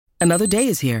Another day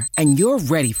is here, and you're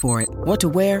ready for it. What to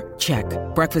wear? Check.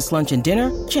 Breakfast, lunch, and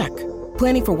dinner? Check.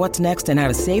 Planning for what's next and how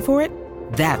to save for it?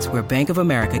 That's where Bank of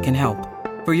America can help.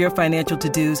 For your financial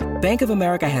to-dos, Bank of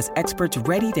America has experts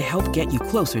ready to help get you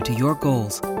closer to your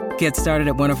goals. Get started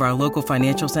at one of our local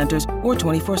financial centers or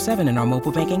 24/7 in our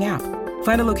mobile banking app.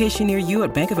 Find a location near you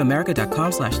at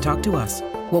bankofamerica.com/talktous.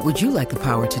 What would you like the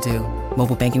power to do?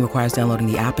 Mobile banking requires downloading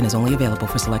the app and is only available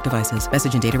for select devices.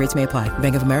 Message and data rates may apply.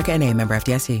 Bank of America N.A., member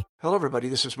FDIC. Hello, everybody.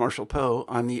 This is Marshall Poe.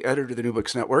 I'm the editor of the New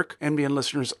Books Network. NBN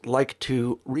listeners like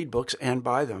to read books and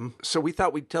buy them. So we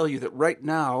thought we'd tell you that right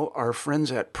now, our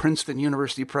friends at Princeton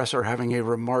University Press are having a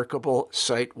remarkable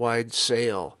site-wide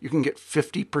sale. You can get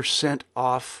 50%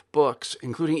 off books,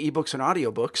 including ebooks and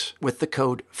audiobooks, with the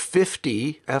code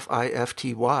 50,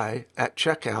 F-I-F-T-Y, at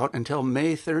checkout until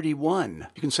May 31.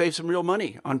 You can save some real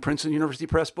money on Princeton University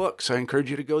Press books. I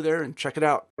encourage you to go there and check it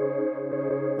out.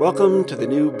 Welcome to the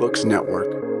New Books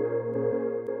Network.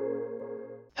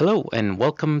 Hello, and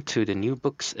welcome to the New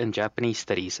Books in Japanese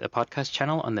Studies, a podcast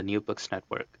channel on the New Books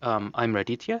Network. I'm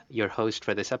Raditya, your host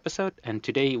for this episode, and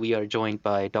today we are joined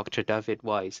by Dr. David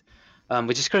Weiss,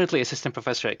 which is currently assistant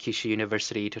professor at Kyushu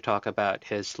University, to talk about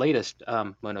his latest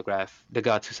monograph, The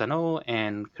God Susanoo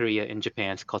and Korea in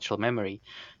Japan's Cultural Memory,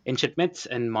 Ancient Myths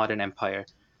and Modern Empire.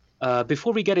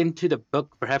 Before we get into the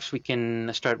book, perhaps we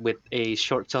can start with a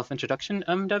short self-introduction,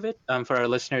 David, for our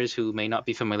listeners who may not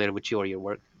be familiar with you or your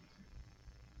work.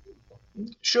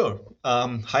 Sure.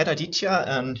 Hi, Aditya,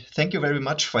 and thank you very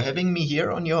much for having me here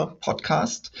on your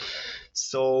podcast.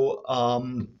 So,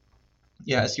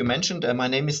 as you mentioned, my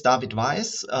name is David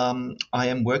Weiss. I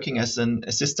am working as an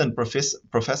assistant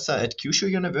professor at Kyushu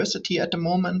University at the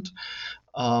moment.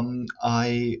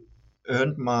 I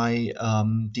earned my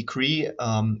degree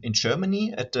in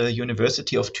Germany at the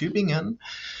University of Tübingen,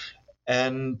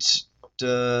 and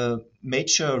the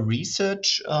major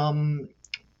research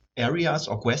areas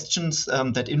or questions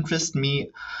that interest me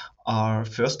are,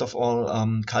 first of all,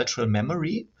 cultural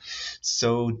memory.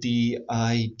 So the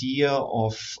idea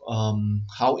of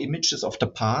how images of the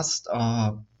past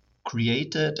are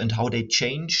created and how they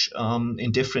change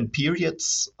in different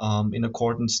periods in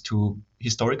accordance to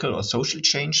historical or social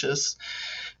changes,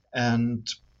 and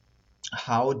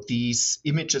how these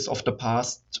images of the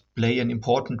past play an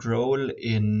important role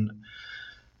in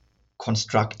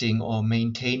constructing or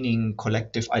maintaining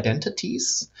collective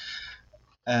identities.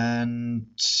 And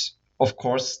of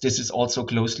course, this is also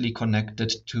closely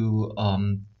connected to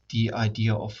the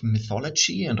idea of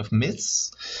mythology and of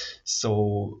myths.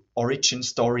 So origin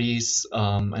stories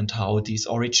and how these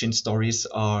origin stories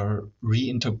are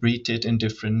reinterpreted in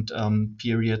different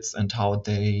periods, and how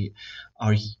they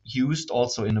are used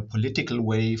also in a political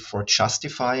way for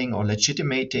justifying or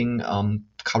legitimating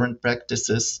current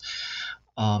practices.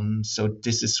 So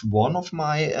this is one of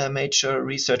my major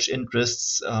research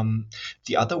interests.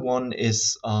 The other one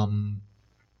is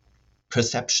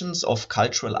perceptions of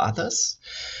cultural others.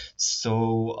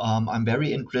 So I'm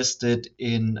very interested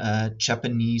in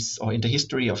Japanese, or in the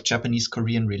history of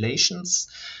Japanese-Korean relations,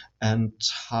 and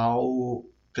how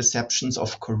perceptions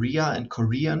of Korea and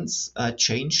Koreans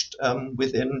changed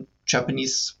within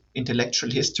Japanese intellectual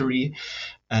history,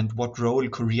 and what role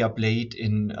Korea played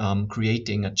in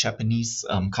creating a Japanese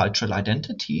cultural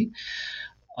identity.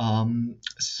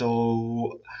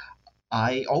 So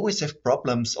I always have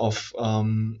problems of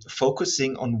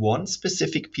focusing on one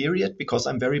specific period, because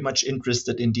I'm very much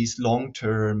interested in these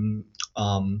long-term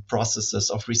processes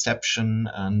of reception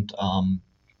and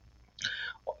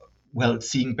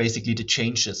seeing basically the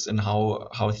changes in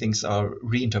how things are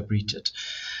reinterpreted.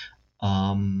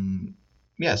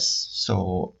 Yes,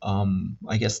 so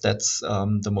I guess that's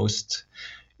the most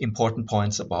important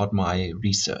points about my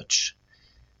research.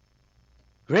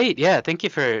 Great, yeah, thank you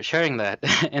for sharing that,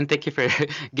 and thank you for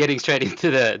getting straight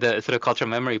into the sort of cultural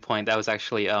memory point. That was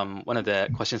actually one of the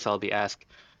questions I'll be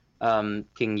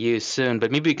asking you soon,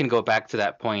 but maybe we can go back to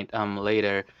that point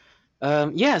later.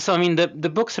 So I mean,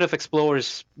 the book sort of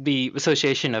explores the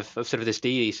association of sort of this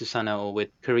deity Susanoo with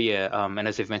Korea, and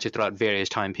as I've mentioned, throughout various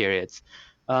time periods.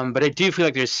 But I do feel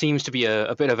like there seems to be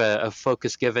a bit of a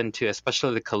focus given to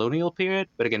especially the colonial period.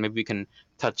 But again, maybe we can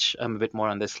touch a bit more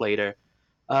on this later.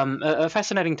 A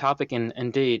fascinating topic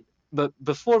indeed. But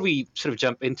before we sort of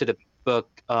jump into the book,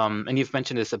 and you've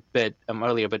mentioned this a bit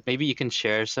earlier, but maybe you can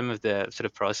share some of the sort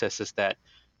of processes that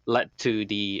led to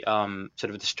the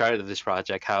sort of the start of this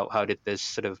project. How did this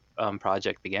sort of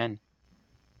project begin?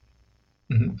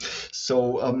 Mm-hmm.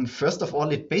 So first of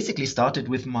all, it basically started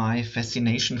with my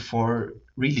fascination for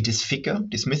really this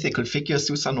mythical figure,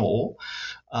 Susanoo.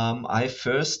 I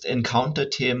first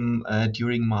encountered him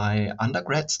during my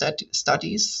undergrad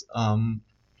studies.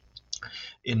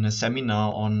 in a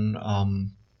seminar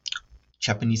on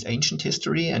Japanese ancient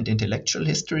history and intellectual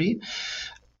history.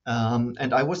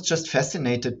 And I was just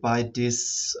fascinated by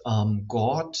this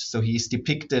god. So he's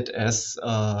depicted as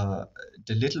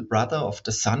the little brother of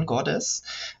the sun goddess.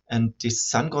 And this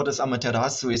sun goddess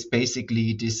Amaterasu is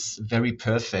basically this very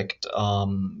perfect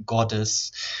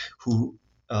goddess who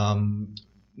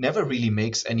never really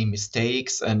makes any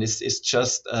mistakes and is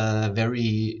just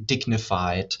very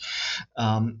dignified.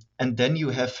 And then you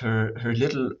have her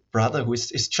little brother who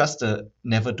is just a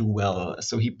never do well.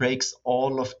 So he breaks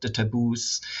all of the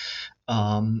taboos.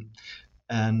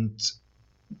 And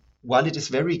while it is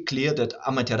very clear that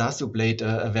Amaterasu played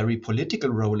a very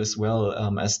political role as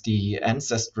well as the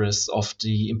ancestress of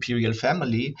the imperial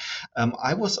family,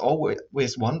 I was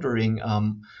always wondering,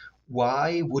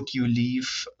 why would you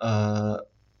leave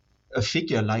a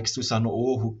figure like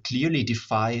Susanoo, who clearly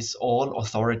defies all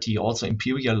authority, also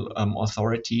imperial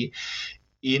authority,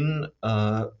 in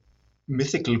a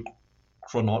mythical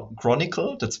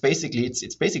chronicle? That's basically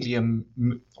it's basically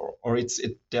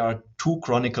there are two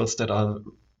chronicles that are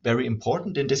very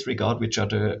important in this regard, which are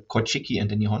the Kochiki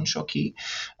and the Nihon Shoki.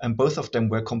 And both of them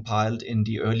were compiled in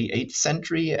the early 8th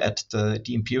century at the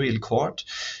imperial court.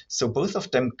 So both of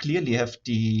them clearly have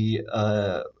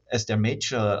as their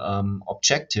major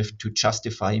objective to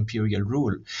justify imperial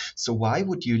rule. So why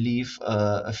would you leave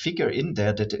a figure in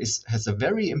there that has a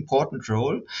very important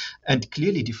role and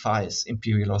clearly defies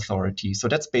imperial authority? So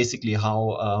that's basically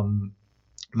how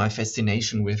my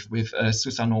fascination with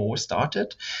Susanoo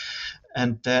started.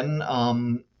 And then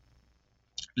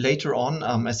later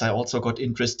on, as I also got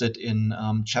interested in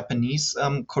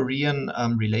Japanese-Korean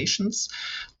relations,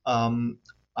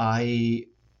 I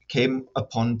came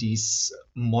upon these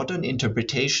modern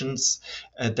interpretations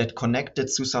that connected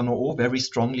Susanoo very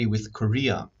strongly with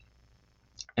Korea.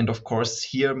 And of course,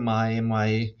 here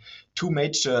my two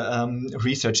major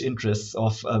research interests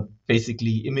of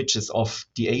basically images of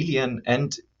the alien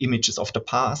and images of the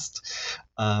past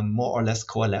more or less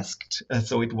coalesced.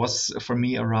 So it was for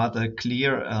me a rather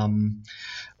clear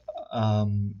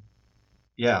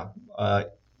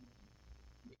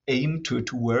aim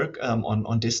to work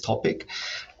on this topic.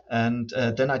 And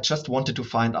then I just wanted to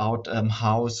find out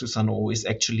how Susanoo is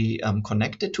actually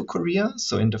connected to Korea.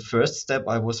 So in the first step,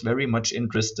 I was very much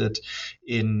interested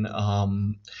in,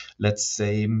 let's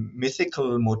say,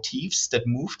 mythical motifs that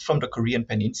moved from the Korean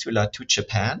peninsula to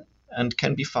Japan and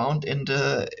can be found in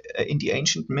the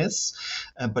ancient myths.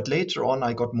 But later on,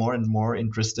 I got more and more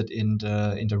interested in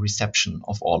the reception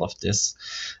of all of this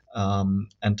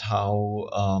and how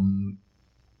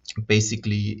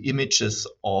basically images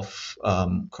of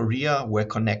Korea were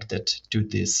connected to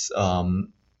this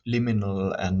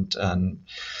liminal and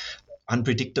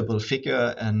unpredictable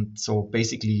figure. And so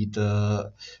basically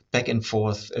the back and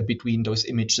forth between those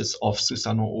images of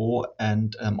Susanoo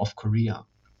and of Korea.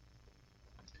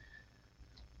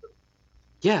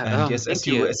 Yeah, and yes, thank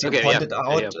you. as you Okay, pointed yeah,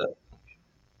 out,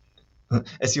 yeah.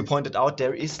 as you pointed out,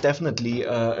 there is definitely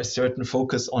a certain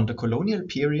focus on the colonial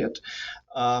period,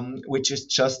 which is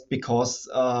just because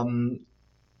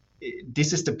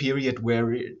this is the period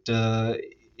where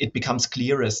it becomes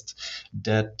clearest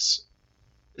that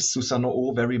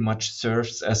Susanoo very much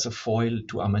serves as a foil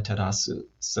to Amaterasu.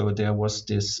 So there was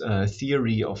this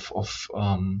theory of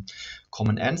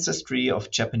common ancestry of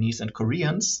Japanese and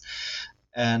Koreans,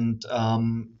 and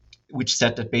which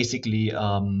said that basically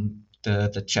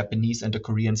the Japanese and the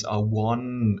Koreans are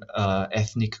one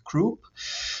ethnic group,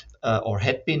 or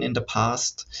had been in the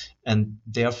past, and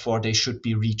therefore they should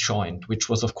be rejoined, which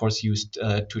was of course used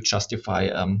to justify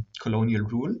colonial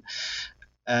rule.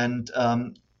 And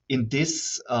in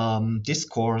this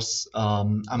discourse,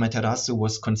 Amaterasu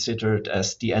was considered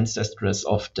as the ancestress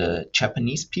of the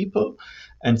Japanese people,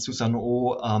 and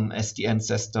Susanoo as the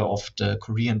ancestor of the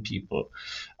Korean people.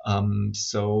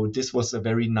 So this was a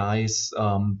very nice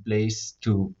place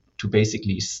to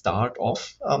basically start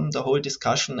off the whole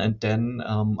discussion. And then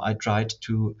I tried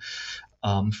to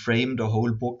frame the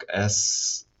whole book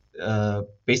as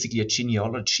basically a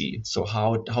genealogy. So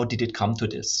how did it come to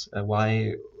this?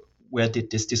 Where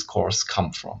did this discourse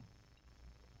come from?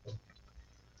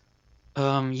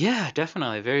 Yeah,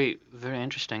 definitely. Very, very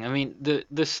interesting. I mean,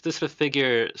 this sort of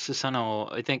figure,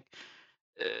 Susanoo, I think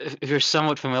if you're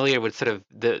somewhat familiar with sort of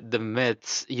the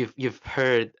myths, you've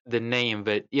heard the name,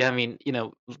 but yeah, I mean,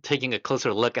 taking a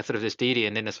closer look at sort of this deity,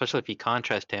 and then especially if you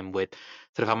contrast him with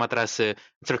sort of Amaterasu,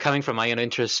 sort of coming from my own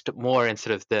interest more in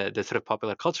sort of the sort of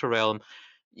popular culture realm,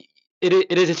 it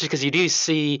is interesting because you do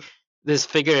see this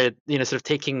figure, sort of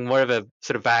taking more of a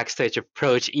sort of backstage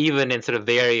approach, even in sort of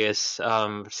various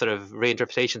sort of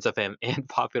reinterpretations of him in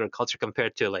popular culture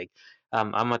compared to like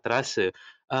Amaterasu.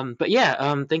 But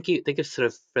yeah, thank you sort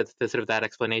of for sort of that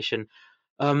explanation.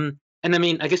 And I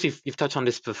mean, I guess you've touched on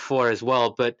this before as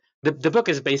well, but the book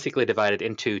is basically divided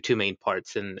into two main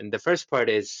parts, and the first part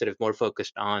is sort of more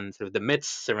focused on sort of the myths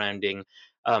surrounding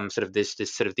sort of this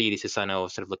sort of deity Susanoo,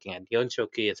 sort of looking at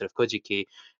Yonshoki and sort of Kojiki,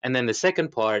 and then the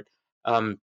second part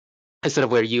um, is sort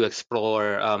of where you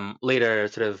explore later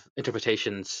sort of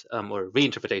interpretations or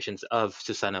reinterpretations of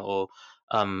Susanoo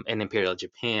in Imperial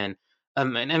Japan.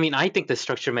 And I mean, I think the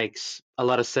structure makes a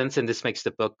lot of sense, and this makes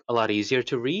the book a lot easier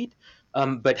to read.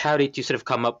 But how did you sort of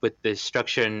come up with this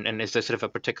structure, and is there sort of a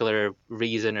particular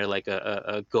reason or like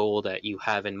a goal that you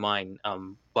have in mind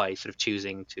by sort of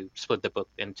choosing to split the book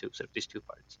into sort of these two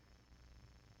parts?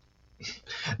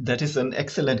 That is an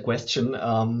excellent question,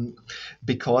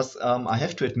 because I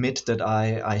have to admit that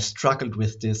I struggled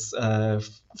with this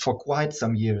for quite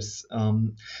some years,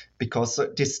 because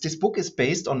this book is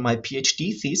based on my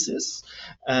PhD thesis,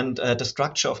 and the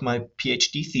structure of my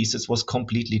PhD thesis was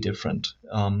completely different,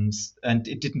 and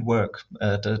it didn't work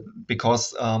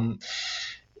because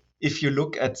if you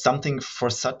look at something for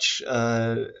such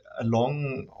a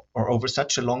long or over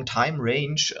such a long time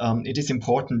range, it is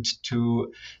important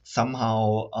to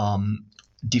somehow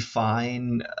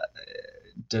define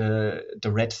the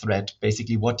red thread,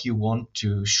 basically what you want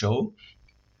to show.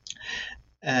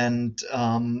 And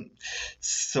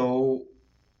so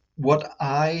what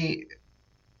I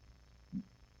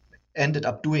ended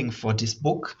up doing for this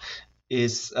book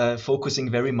is focusing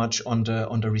very much on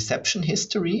the reception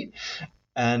history.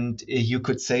 And you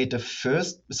could say the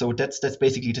first, so that's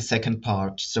basically the second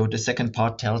part. So the second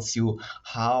part tells you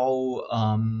how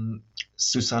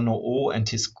Susanoo and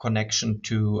his connection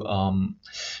to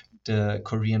the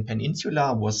Korean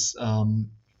Peninsula was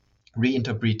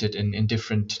reinterpreted in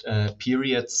different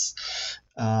periods.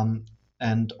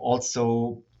 And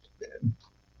also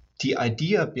the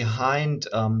idea behind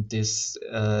this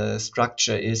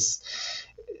structure is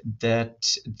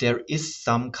that there is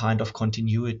some kind of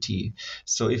continuity.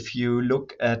 So if you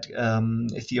look at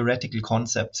theoretical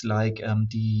concepts like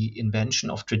the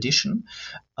invention of tradition,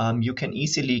 you can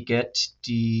easily get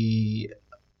the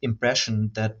impression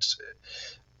that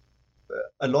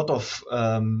a lot of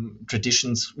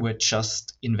traditions were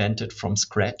just invented from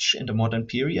scratch in the modern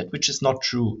period, which is not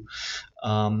true.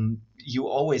 You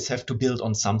always have to build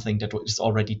on something that is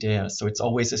already there. So it's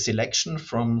always a selection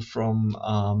from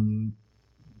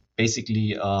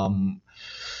basically,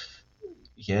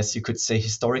 yes, you could say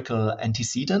historical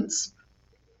antecedents.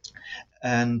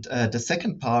 And the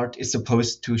second part is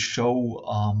supposed to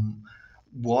show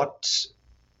what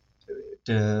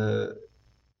the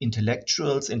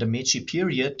intellectuals in the Meiji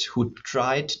period who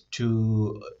tried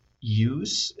to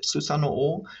use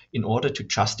Susanoo in order to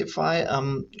justify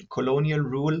colonial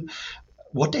rule,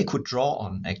 what they could draw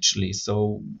on, actually.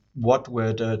 So what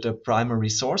were the primary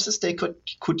sources they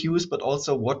could use, but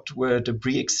also what were the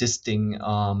pre-existing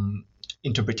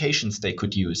interpretations they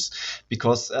could use,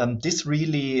 because this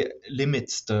really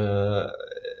limits the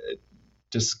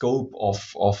scope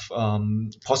of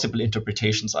possible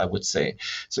interpretations, I would say.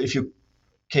 So if you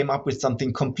came up with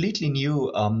something completely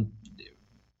new,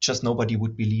 just nobody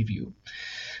would believe you.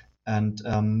 And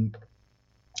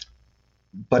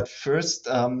but first,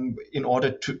 in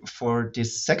order for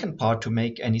this second part to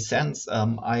make any sense,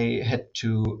 I had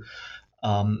to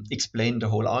explain the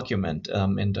whole argument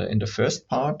in the first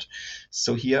part.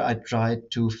 So here I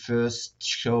tried to first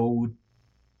show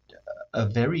a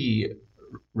very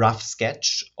rough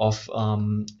sketch of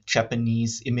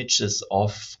Japanese images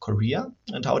of Korea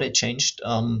and how they changed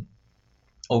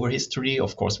over history,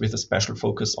 of course, with a special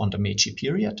focus on the Meiji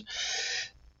period.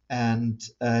 And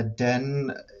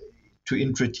then to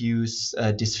introduce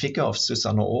this figure of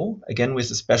Susanoo, again with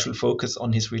a special focus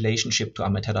on his relationship to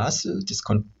Amaterasu,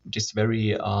 this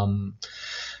very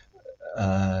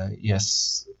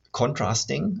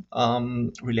contrasting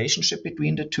relationship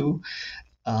between the two.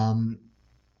 And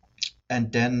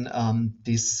then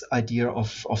this idea of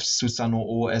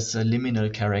Susanoo as a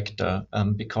liminal character,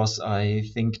 because I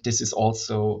think this is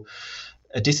also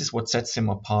this is what sets him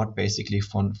apart, basically,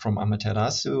 from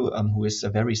Amaterasu, who is a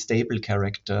very stable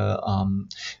character,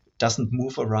 doesn't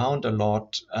move around a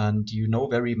lot, and you know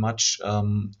very much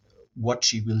what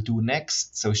she will do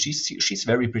next. So she's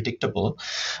very predictable.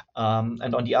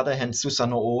 And on the other hand,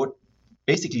 Susanoo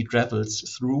basically travels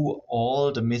through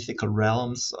all the mythical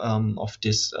realms of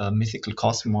this mythical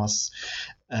cosmos,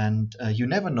 and you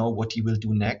never know what he will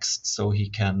do next. So he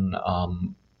can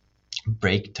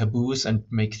break taboos and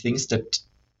make things that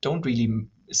don't really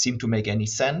seem to make any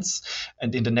sense.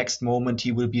 And in the next moment,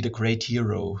 he will be the great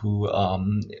hero who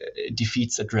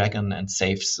defeats a dragon and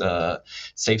saves a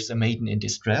maiden in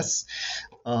distress.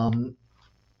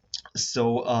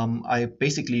 So I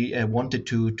basically wanted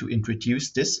to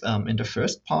introduce this in the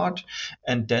first part,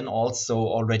 and then also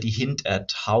already hint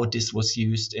at how this was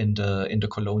used in the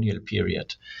colonial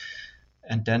period.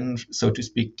 And then, so to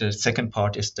speak, the second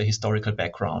part is the historical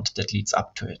background that leads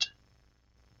up to it.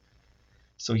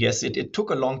 So yes, it took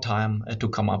a long time to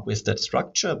come up with that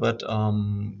structure, but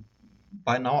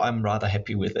by now I'm rather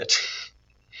happy with it.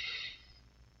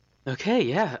 Okay,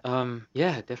 yeah,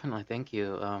 yeah, definitely. Thank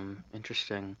you.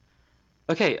 Interesting.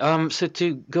 Okay, so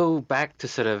to go back to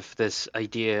sort of this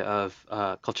idea of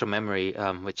cultural memory,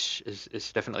 which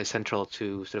is definitely central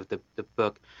to sort of the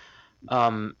book,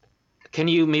 can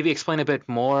you maybe explain a bit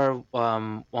more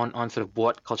on sort of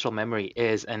what cultural memory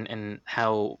is and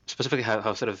how specifically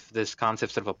how sort of this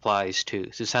concept sort of applies to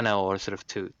Susanoo or sort of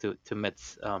to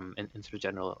myths in sort of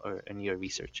general or in your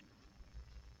research?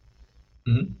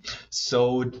 Mhm.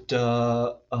 So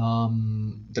the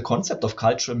concept of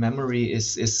cultural memory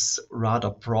is rather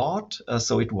broad.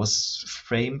 So it was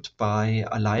framed by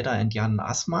Aleida and Jan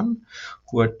Assmann,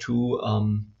 who are two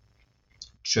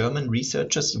German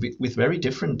researchers with very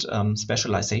different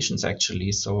specializations,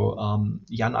 actually. So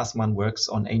Jan Assmann works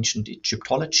on ancient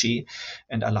Egyptology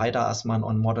and Aleida Assmann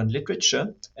on modern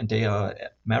literature, and they are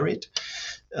married.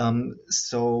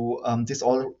 So this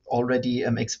already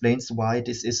explains why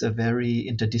this is a very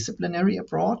interdisciplinary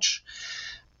approach.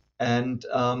 And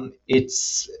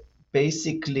it's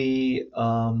basically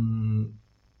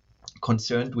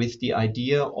concerned with the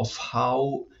idea of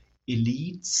how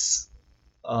elites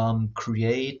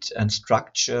create and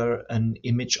structure an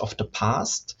image of the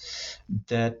past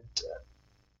that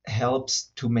helps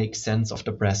to make sense of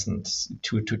the present,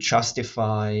 to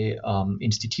justify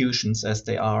institutions as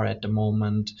they are at the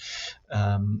moment,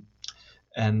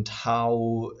 and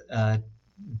how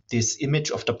this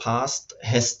image of the past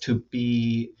has to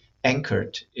be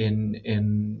anchored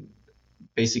in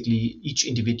basically each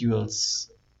individual's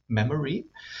memory.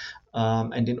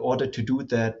 And in order to do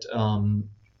that,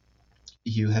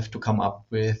 you have to come up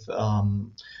with,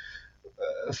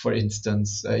 for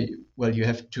instance, you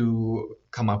have to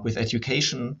come up with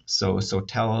education. So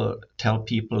tell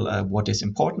people what is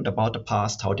important about the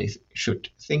past, how they should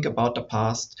think about the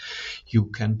past. You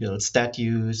can build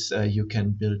statues, you can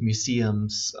build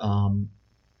museums,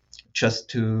 just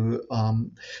to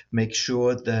make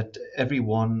sure that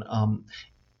everyone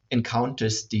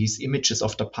encounters these images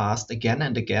of the past again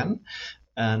and again,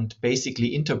 and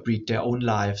basically interpret their own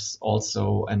lives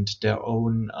also and their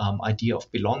own idea of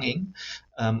belonging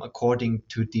according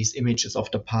to these images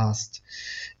of the past.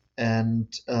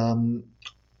 And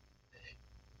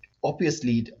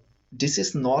obviously, this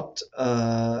is not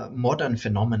a modern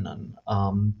phenomenon,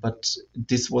 but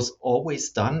this was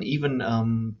always done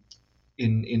even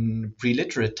in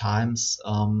pre-literate times.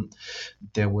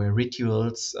 There were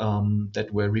rituals that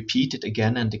were repeated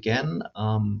again and again.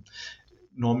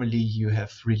 Normally, you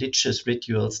have religious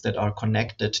rituals that are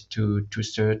connected to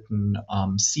certain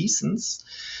seasons.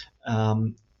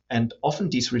 And often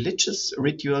these religious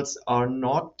rituals are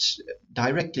not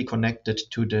directly connected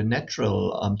to the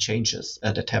natural changes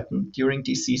that happen during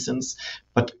these seasons,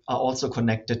 but are also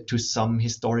connected to some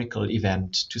historical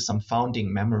event, to some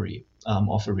founding memory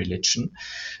of a religion.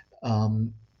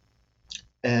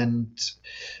 And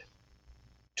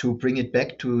to bring it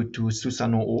back to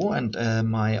Susanoo and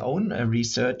my own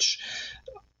research,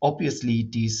 obviously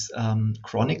these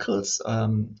chronicles,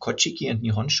 Kochiki and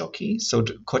Nihonshoki. So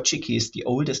the Kochiki is the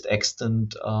oldest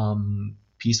extant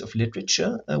piece of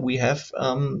literature we have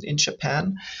in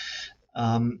Japan.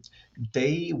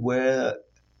 They were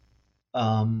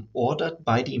ordered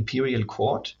by the imperial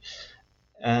court,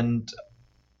 and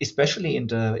especially in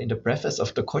the preface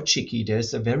of the Kochiki,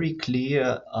 there's a very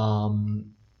clear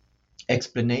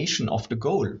explanation of the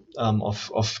goal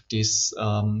of this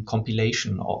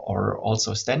compilation or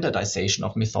also standardization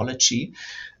of mythology,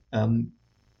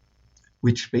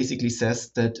 which basically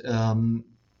says that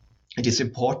it is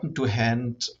important to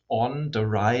hand on the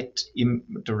right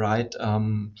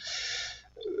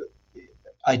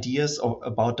ideas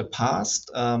about the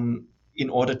past in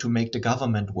order to make the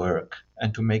government work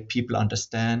and to make people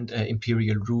understand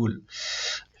imperial rule.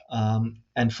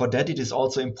 And for that, it is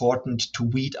also important to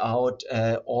weed out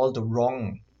all the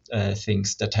wrong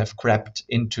things that have crept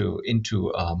into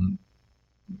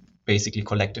basically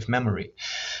collective memory.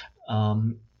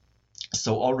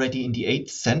 So already in the 8th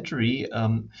century,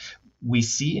 we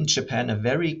see in Japan a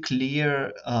very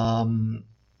clear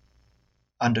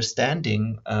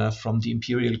understanding from the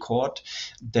imperial court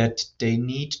that they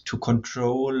need to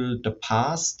control the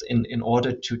past in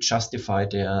order to justify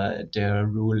their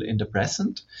rule in the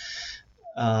present.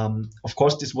 Of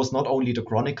course, this was not only the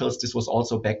chronicles, this was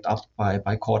also backed up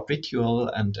by court ritual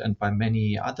and by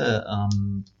many other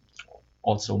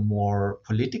also more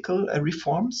political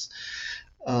reforms.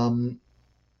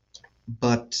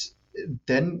 But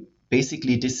then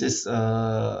basically this is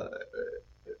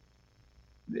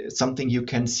something you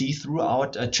can see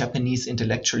throughout Japanese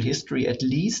intellectual history, at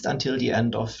least until the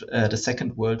end of the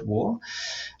Second World War,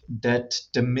 that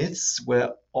the myths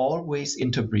were always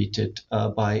interpreted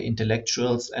by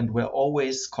intellectuals and were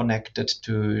always connected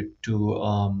to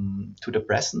the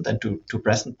present and to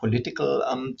present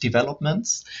political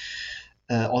developments,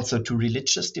 also to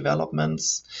religious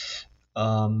developments.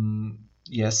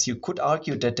 Yes, you could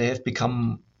argue that they have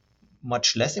become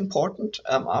much less important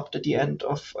after the end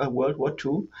of World War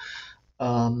II.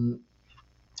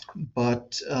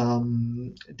 But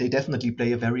they definitely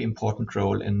play a very important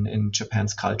role in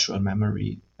Japan's cultural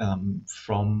memory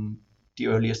from the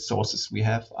earliest sources we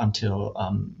have until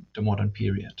the modern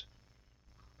period.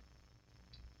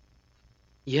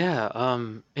 Yeah,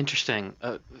 interesting.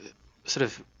 Sort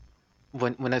of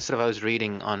when I was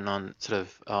reading on sort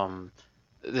of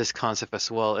this concept as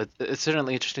well, it's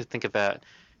certainly interesting to think about,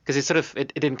 because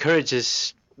it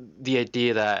encourages the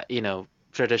idea that, you know,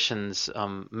 traditions,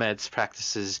 myths,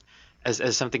 practices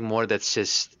as something more that's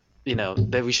just, you know,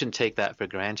 that we shouldn't take that for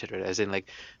granted, right? As in,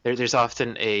 like, there's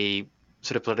often a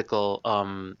sort of political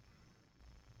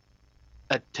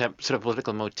sort of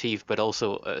political motif, but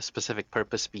also a specific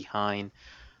purpose behind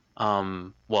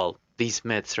well, these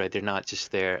myths, right? They're not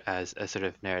just there as sort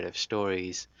of narrative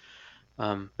stories.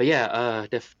 But yeah,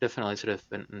 definitely sort of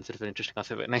an interesting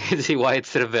concept, and I can see why it's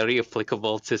sort of very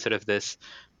applicable to sort of this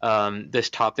this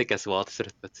topic as well, to sort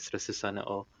of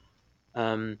Susanoo.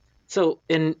 So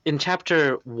in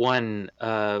chapter 1,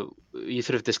 you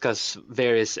sort of discuss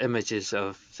various images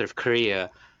of sort of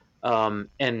Korea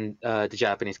and the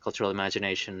Japanese cultural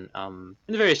imagination in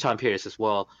the various time periods as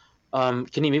well.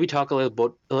 Can you maybe talk a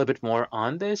little bit more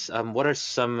on this? What are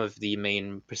some of the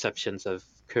main perceptions of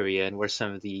Korea, and what are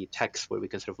some of the texts where we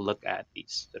can sort of look at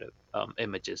these sort of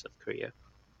images of Korea?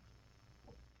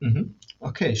 Mm-hmm.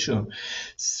 Okay, sure.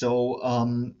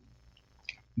 So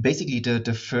basically,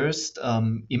 the first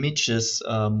images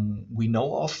we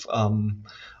know of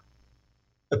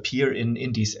appear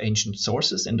in these ancient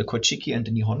sources, in the Kojiki and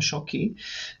the Nihon Shoki,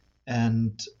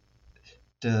 and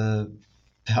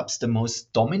perhaps the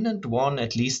most dominant one,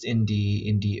 at least in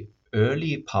the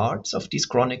early parts of these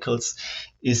chronicles,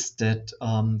 is that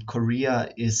Korea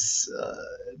is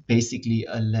basically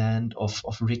a land of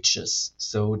riches.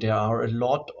 So there are a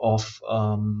lot of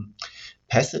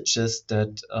passages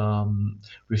that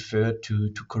refer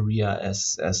to Korea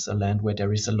as a land where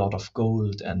there is a lot of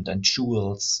gold and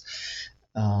jewels.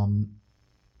 And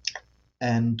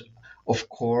of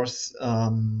course,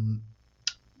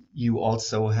 you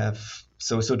also have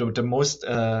the most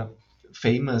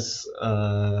famous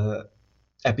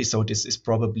episode is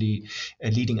probably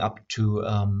leading up to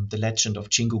the legend of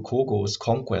Jingu Kogo's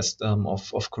conquest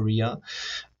of Korea,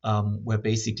 where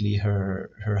basically her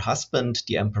husband,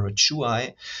 the Emperor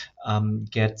Chuai,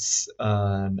 gets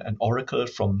an oracle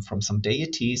from some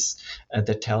deities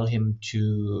that tell him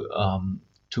to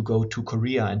go to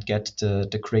Korea and get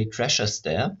the great treasures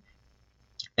there.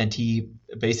 And he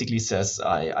basically says,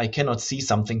 I cannot see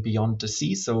something beyond the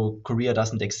sea, so Korea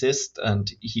doesn't exist, and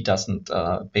he doesn't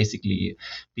basically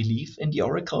believe in the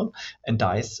oracle and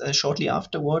dies shortly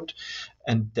afterward.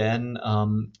 And then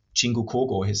Jingu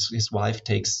Kogo, his wife,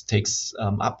 takes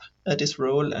up this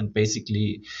role, and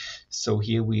basically, so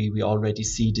here we already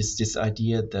see this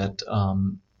idea that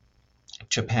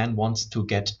Japan wants to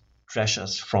get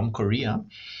treasures from Korea.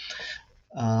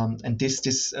 And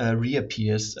this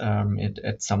reappears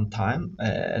at some time,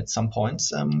 at some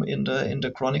points in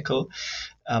the chronicle.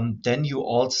 Then you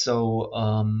also,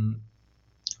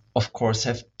 of course,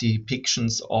 have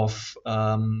depictions of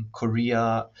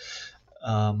Korea.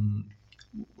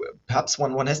 Perhaps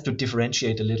one has to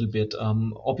differentiate a little bit.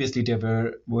 Obviously,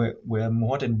 there were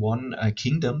more than one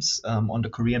kingdoms on the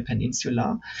Korean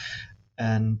peninsula.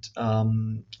 And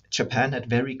Japan had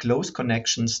very close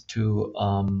connections to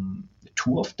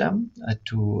two of them,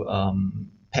 to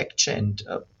Paekje and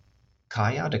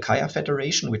Kaya, the Kaya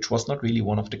Federation, which was not really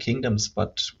one of the kingdoms,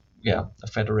 but a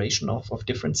federation of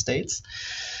different states.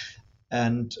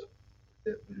 And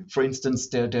for instance,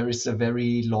 there is a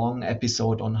very long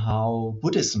episode on how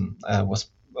Buddhism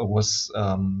was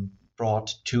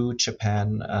brought to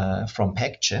Japan from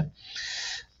Paekje.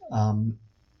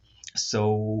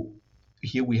 So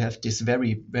here we have this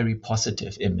very, very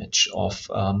positive image of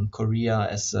Korea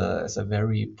as a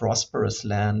very prosperous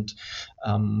land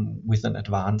with an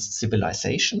advanced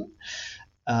civilization.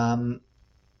 On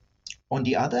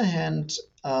the other hand,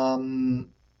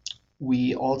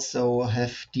 we also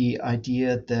have the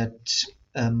idea that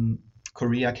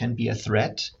Korea can be a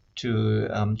threat to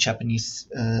Japanese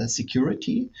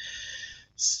security.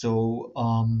 So,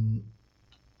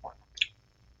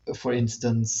 for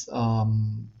instance,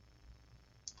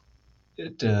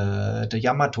 the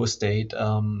Yamato state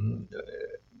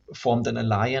formed an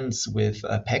alliance with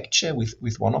Paekje,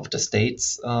 with one of the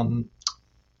states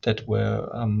that were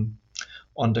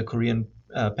on the Korean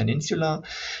peninsula,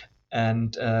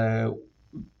 and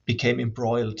became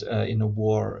embroiled in a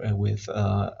war with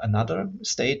another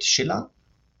state, Shilla.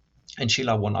 And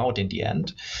Shilla won out in the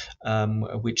end,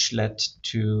 which led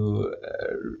to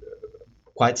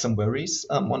quite some worries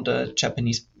on the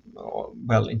Japanese,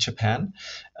 in Japan,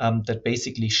 that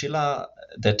basically Shilla,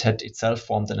 that had itself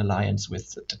formed an alliance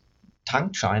with the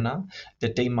Tang China,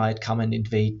 that they might come and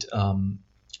invade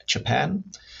Japan.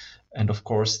 And of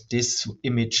course, this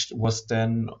image was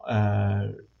then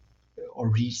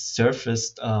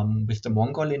resurfaced with the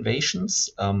Mongol invasions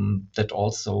that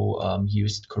also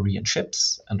used Korean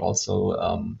ships and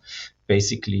also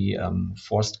basically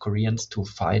forced Koreans to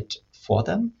fight for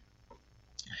them.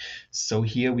 So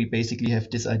here we basically have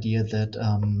this idea that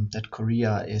that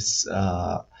Korea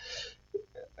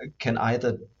can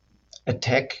either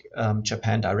attack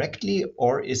Japan directly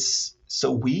or is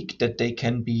so weak that they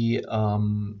can be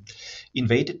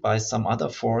invaded by some other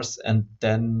force and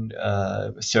then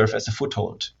serve as a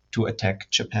foothold to attack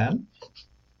Japan.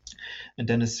 And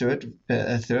then a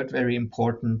third very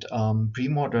important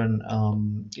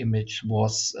pre-modern image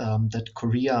was that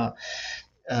Korea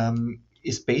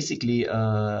is basically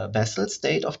a vassal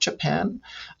state of Japan,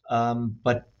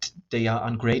 but they are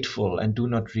ungrateful and do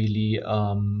not really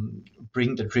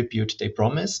bring the tribute they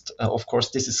promised. Of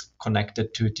course, this is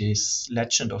connected to this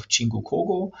legend of Jingu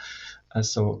Kogo.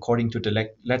 So according to the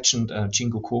legend,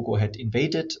 Jingu Kogo had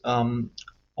invaded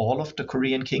all of the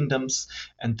Korean kingdoms,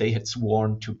 and they had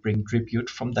sworn to bring tribute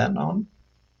from then on.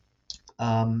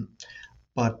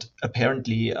 But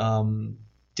apparently,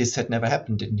 this had never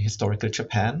happened in historical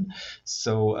Japan.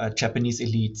 So Japanese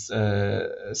elites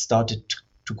started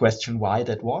to question why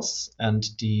that was, and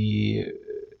the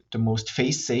most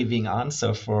face-saving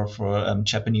answer for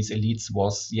Japanese elites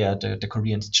was, the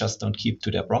Koreans just don't keep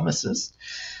to their promises.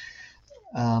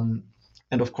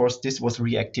 And of course, this was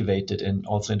reactivated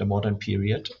also in the modern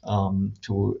period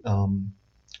to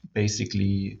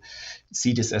basically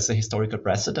see this as a historical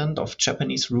precedent of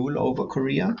Japanese rule over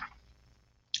Korea.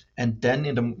 And then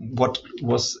what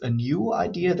was a new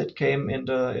idea that came in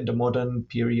the modern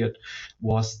period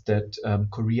was that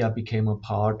Korea became a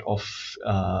part of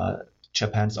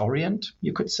Japan's Orient,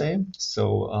 you could say.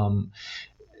 So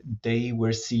they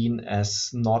were seen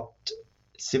as not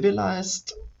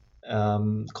civilized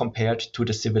compared to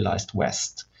the civilized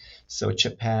West. So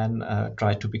Japan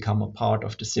tried to become a part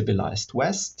of the civilized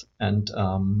West and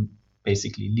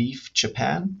basically leave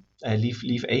Japan,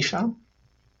 leave Asia.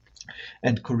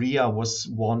 And Korea was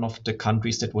one of the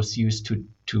countries that was used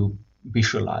to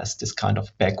visualize this kind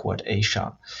of backward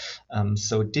Asia.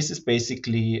 So this is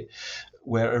basically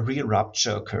where a real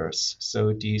rupture occurs.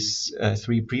 So these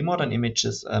three pre-modern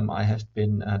images I have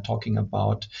been talking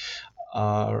about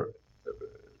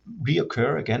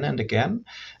reoccur again and again.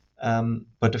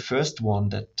 But the first one,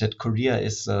 that Korea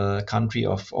is a country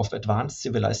of advanced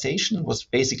civilization, was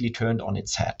basically turned on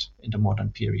its head in the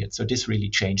modern period. So this really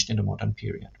changed in the modern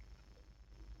period.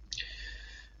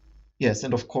 Yes,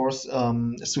 and of course,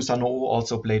 Susanoo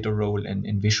also played a role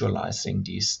in visualizing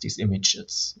these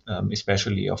images,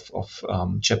 especially of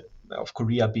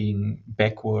Korea being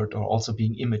backward or also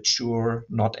being immature,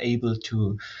 not able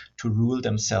to rule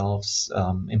themselves,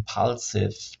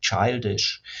 impulsive,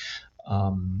 childish.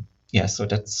 So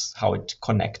that's how it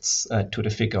connects to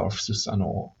the figure of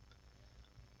Susanoo.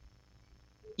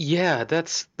 Yeah,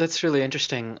 that's really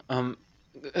interesting.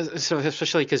 So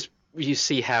especially because you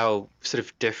see how sort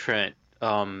of different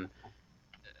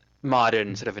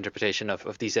modern sort of interpretation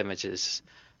of these images.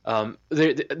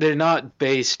 They're not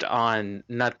based on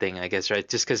nothing, I guess, right?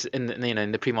 Just because in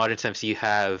the pre-modern times you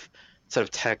have sort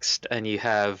of text and you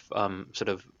have sort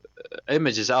of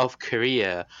images of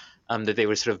Korea that they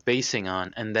were sort of basing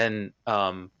on, and then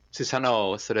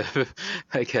Susanoo sort of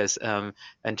I guess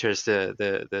enters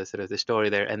the sort of the story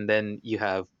there, and then you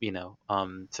have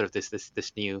sort of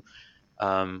this new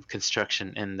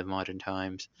construction in the modern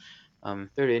times.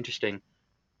 Very interesting.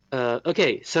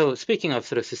 Okay, so speaking of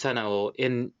sort of Susanoo,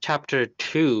 in chapter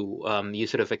 2, you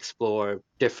sort of explore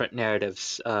different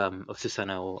narratives of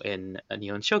Susanoo in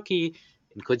Nihon Shoki,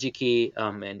 in Kojiki,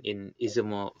 and in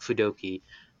Izumo Fudoki.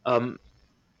 Um,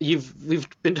 we've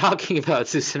been talking about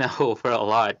Susanoo for a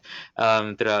lot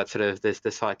throughout sort of this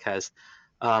podcast,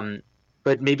 um,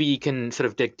 but maybe you can sort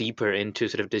of dig deeper into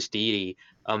sort of this deity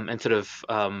and sort of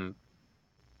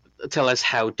tell us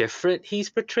how different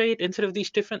he's portrayed in sort of these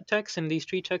different texts, in these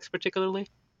three texts particularly.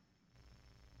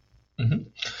 Mhm.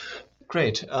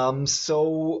 Great.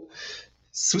 So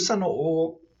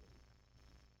Susanoo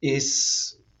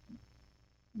is,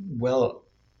 well,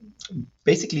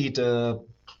 basically the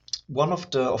one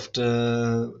of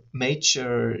the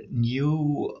major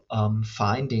new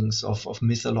findings of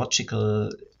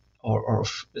mythological or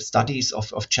of studies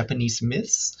of Japanese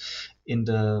myths in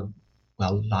the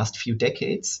last few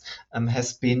decades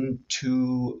has been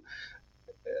to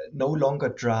no longer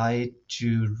try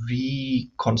to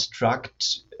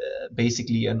reconstruct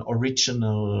basically an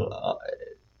original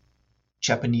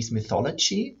Japanese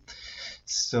mythology.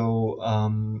 So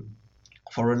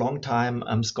for a long time,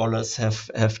 scholars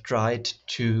have tried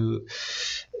to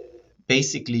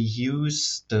basically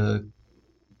use the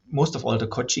most of all the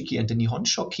Kojiki and the Nihon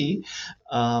Shoki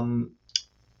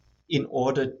in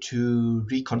order to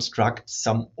reconstruct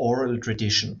some oral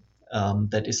tradition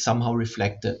that is somehow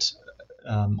reflected,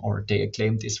 or they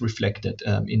claimed is reflected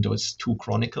in those two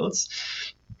chronicles.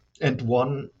 And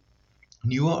one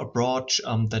newer approach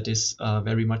that is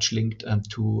very much linked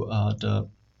to the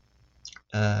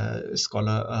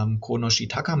scholar Konoshi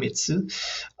Takamitsu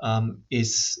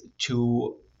is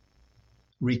to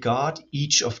regard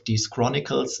each of these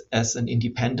chronicles as an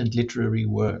independent literary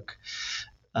work,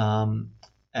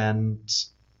 and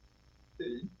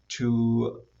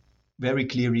to very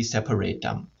clearly separate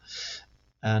them.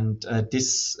 And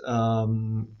this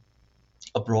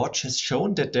approach has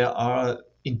shown that there are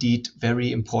indeed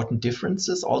very important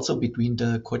differences also between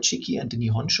the Kojiki and the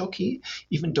Nihon Shoki,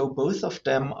 even though both of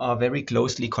them are very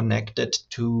closely connected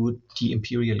to the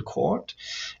imperial court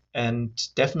and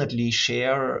definitely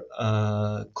share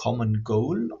a common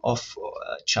goal of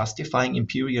justifying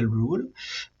imperial rule.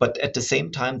 But at the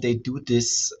same time, they do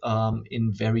this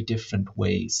in very different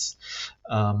ways.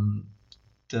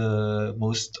 The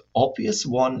most obvious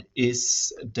one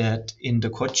is that in the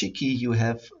Kojiki, you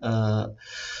have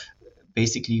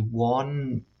basically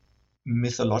one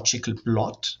mythological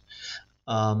plot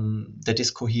that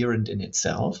is coherent in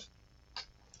itself.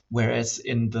 Whereas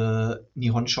in the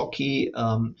Nihon Shoki,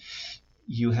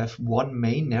 you have one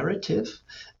main narrative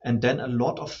and then a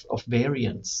lot of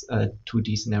variants to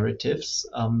these narratives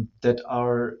that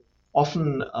are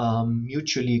often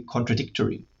mutually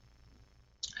contradictory.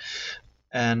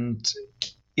 And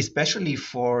especially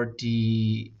for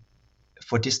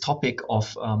this topic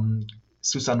of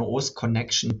Susanoo's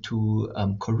connection to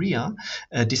Korea,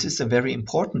 this is a very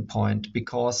important point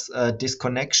because this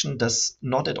connection does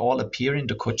not at all appear in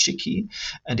the Kojiki,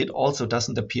 and it also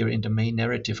doesn't appear in the main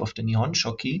narrative of the Nihon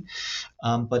Shoki,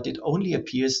 but it only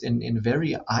appears in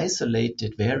very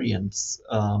isolated variants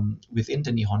within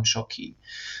the Nihon Shoki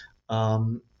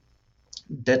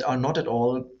that are not at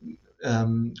all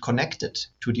connected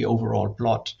to the overall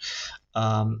plot.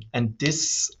 And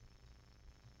this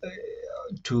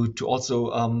to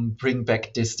also bring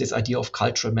back this idea of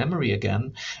cultural memory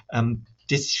again,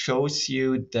 this shows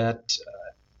you that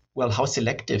how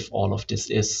selective all of this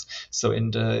is. So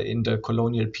in the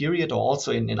colonial period, or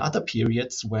also in other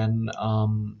periods when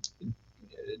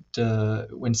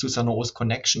Susanoo's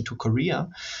connection to Korea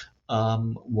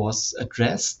was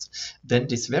addressed, then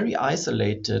this very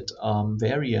isolated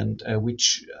variant,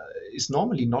 which is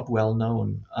normally not well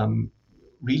known,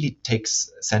 really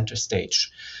takes center stage.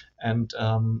 And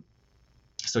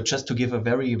so just to give a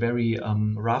very, very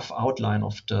rough outline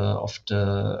of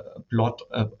the plot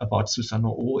about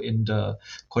Susanoo in the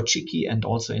Kojiki and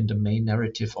also in the main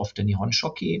narrative of the Nihon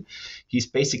Shoki, he's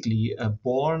basically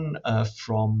born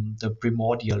from the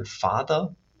primordial father,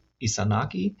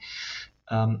 Izanagi,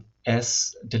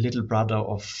 as the little brother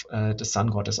of the sun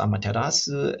goddess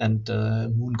Amaterasu and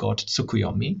the moon god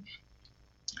Tsukuyomi.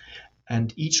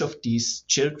 And each of these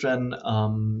children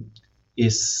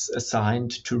is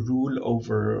assigned to rule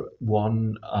over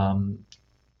one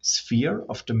sphere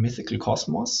of the mythical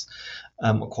cosmos.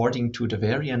 According to the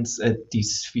variants,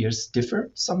 these spheres differ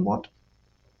somewhat.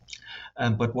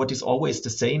 But what is always the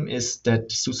same is that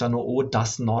Susanoo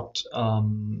does not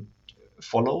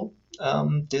follow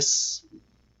this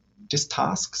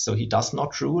task, so he does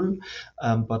not rule,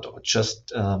 but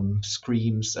just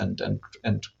screams and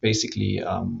basically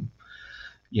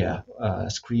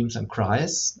screams and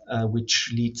cries,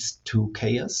 which leads to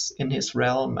chaos in his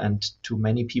realm and to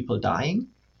many people dying.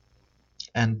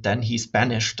 And then he's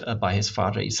banished by his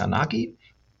father Izanagi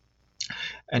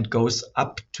and goes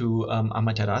up to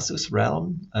Amaterasu's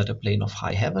realm, the plane of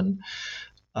high heaven,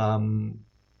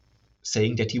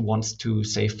 saying that he wants to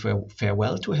say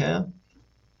farewell to her.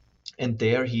 And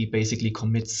there he basically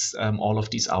commits all of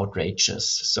these outrages.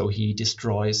 So he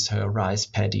destroys her rice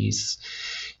paddies.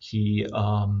 He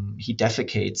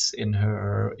defecates in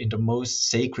the most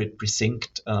sacred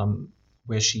precinct,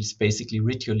 where she's basically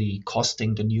ritually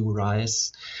costing the new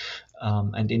rice.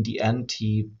 And in the end,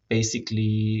 he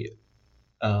basically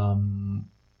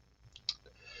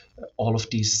all of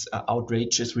these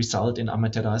outrages result in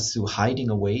Amaterasu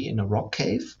hiding away in a rock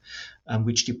cave,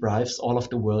 which deprives all of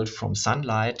the world from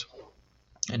sunlight,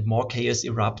 and more chaos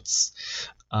erupts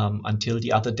until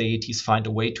the other deities find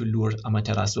a way to lure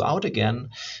Amaterasu out again.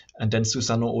 And then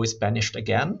Susanoo is banished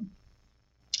again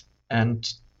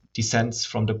and descends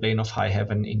from the plane of high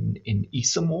heaven in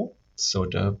Izumo, so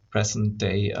the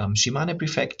present-day Shimane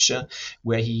prefecture,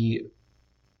 where he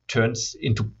turns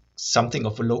into something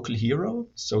of a local hero.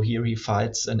 So here he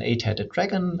fights an 8-headed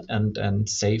dragon and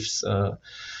saves a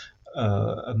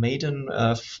maiden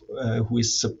who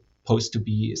is supposed to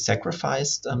be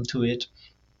sacrificed to it.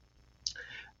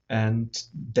 And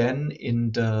then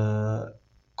in the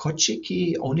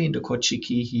Kochiki, only in the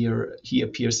Kochiki here, he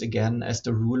appears again as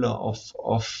the ruler of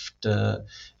the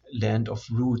land of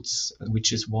roots,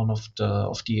 which is one of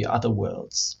the other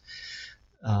worlds.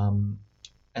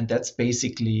 And that's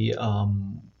basically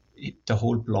the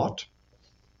whole plot.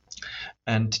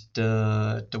 And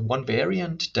the one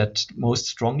variant that most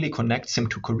strongly connects him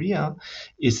to Korea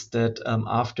is that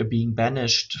after being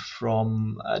banished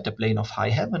from the plane of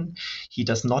high heaven, he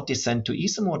does not descend to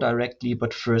Izumo directly,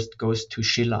 but first goes to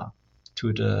Shilla,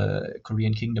 to the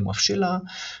Korean kingdom of Shilla,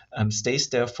 stays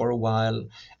there for a while,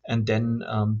 and then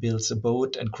builds a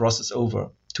boat and crosses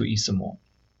over to Izumo.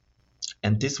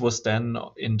 And this was then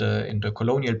in the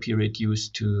colonial period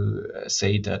used to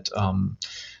say that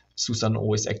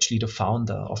Susanoo is actually the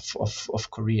founder of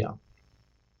Korea.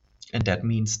 And that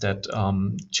means that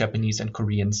Japanese and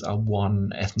Koreans are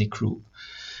one ethnic group.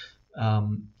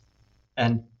 And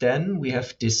then we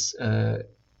have this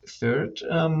third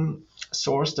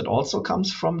source that also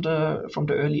comes from the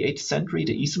early 8th century,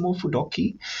 the Izumo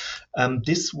Fudoki.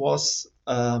 This was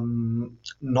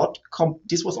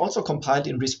this was also compiled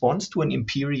in response to an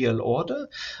imperial order,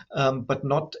 but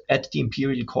not at the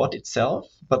imperial court itself,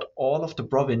 but all of the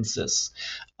provinces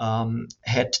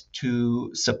had to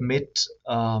submit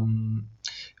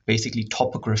basically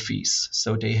topographies.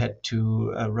 So they had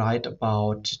to write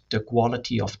about the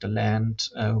quality of the land,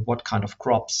 what kind of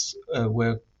crops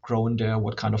were grown there,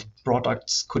 what kind of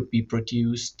products could be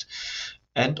produced,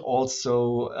 and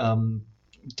also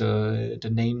the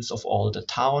names of all the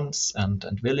towns and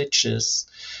villages,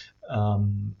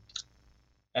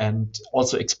 and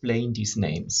also explain these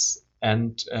names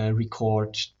and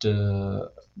record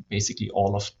basically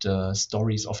all of the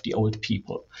stories of the old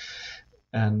people.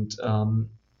 And so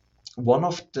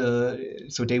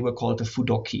they were called the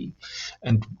Fudoki.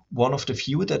 And one of the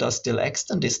few that are still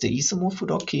extant is the Izumo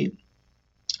Fudoki.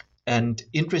 And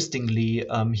interestingly,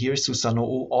 here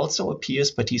Susanoo also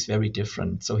appears, but he's very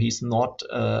different. So he's not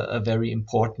a very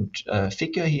important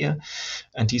figure here,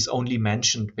 and he's only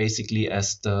mentioned basically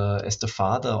as the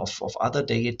father of other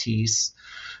deities.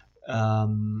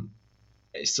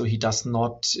 So he does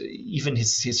not, even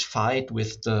his fight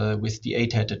with the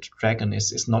 8-headed dragon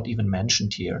is not even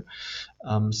mentioned here.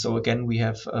 So again, we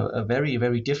have a very,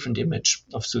 very different image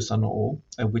of Susanoo,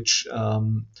 which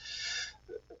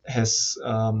has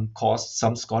caused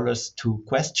some scholars to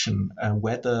question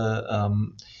whether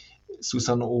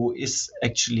Susanoo is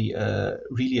actually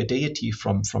really a deity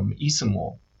from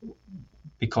Izumo,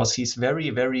 because he's very,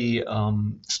 very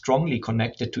strongly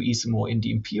connected to Izumo in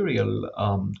the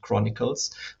imperial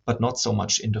chronicles, but not so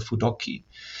much in the Fudoki.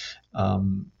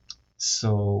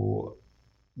 So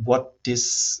what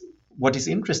is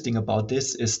interesting about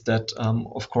this is that,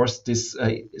 of course, this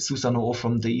Susanoo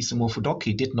from the Izumo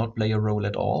Fudoki did not play a role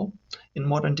at all in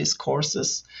modern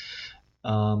discourses.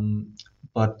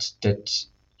 But that,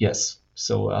 yes.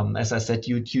 So as I said,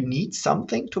 you need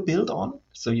something to build on.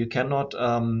 So you cannot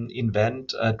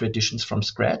invent traditions from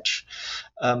scratch,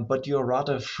 but you're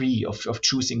rather free of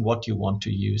choosing what you want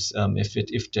to use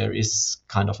if there is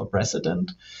kind of a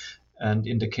precedent. And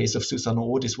in the case of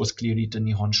Susanoo, this was clearly the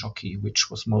Nihon Shoki, which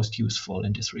was most useful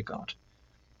in this regard.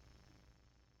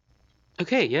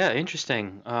 Okay, yeah,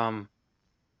 interesting.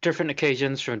 Different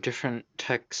occasions from different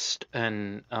texts,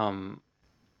 and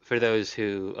for those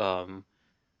who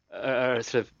are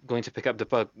sort of going to pick up the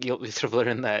book, you'll sort of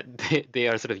learn that they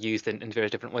are sort of used in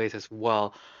various different ways as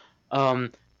well.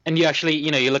 And you actually,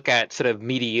 you look at sort of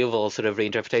medieval sort of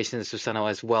reinterpretations of Susanoo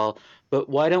as well. But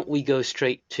why don't we go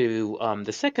straight to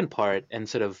the second part and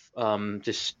sort of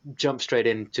just jump straight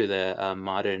into the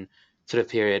modern sort of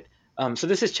period? So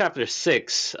this is chapter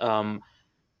 6.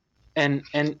 And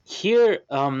here,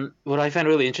 what I find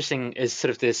really interesting is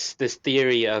sort of this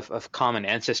theory of common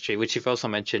ancestry, which you've also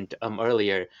mentioned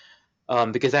earlier,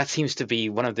 because that seems to be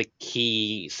one of the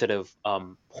key sort of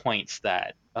points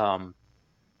that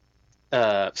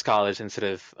scholars and sort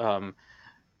of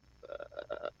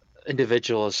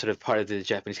individuals, sort of part of the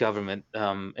Japanese government,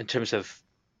 in terms of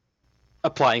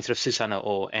applying sort of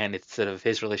Susanoo and its sort of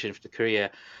his relationship to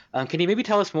Korea. Can you maybe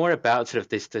tell us more about sort of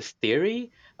this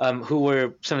theory? Who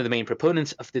were some of the main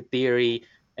proponents of the theory,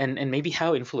 and maybe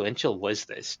how influential was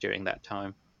this during that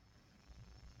time?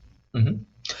 Mhm.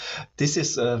 This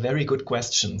is a very good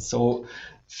question. So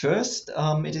first,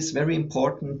 it is very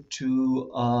important to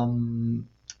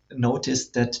notice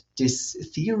that this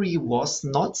theory was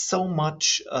not so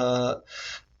much a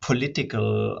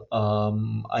political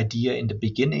idea in the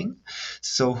beginning.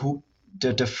 So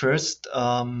the first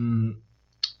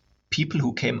people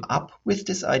who came up with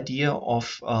this idea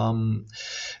of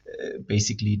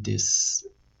basically this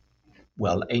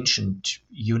ancient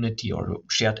unity or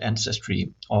shared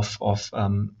ancestry of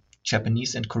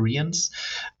Japanese and Koreans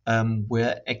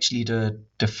were actually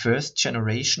the first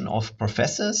generation of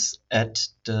professors at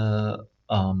the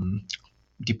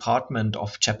Department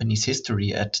of Japanese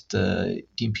History at the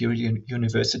Imperial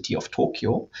University of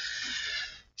Tokyo.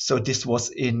 So this was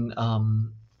in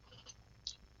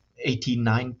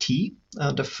 1890.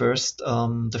 The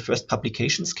first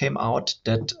publications came out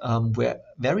that were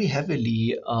very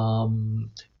heavily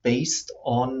based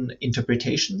on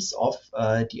interpretations of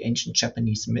the ancient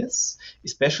Japanese myths,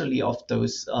 especially of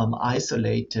those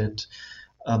isolated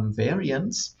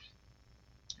variants.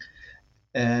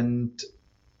 And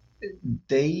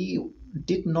they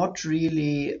did not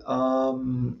really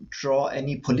draw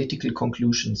any political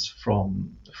conclusions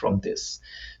from this.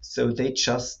 So they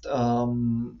just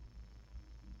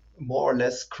more or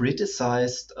less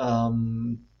criticized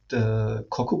the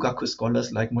Kokugaku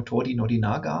scholars like Motori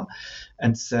Norinaga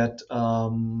and said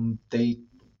they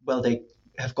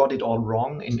have got it all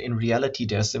wrong. In reality,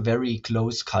 there's a very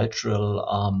close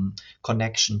cultural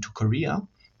connection to Korea.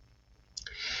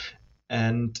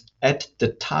 And at the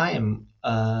time,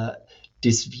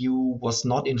 this view was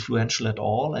not influential at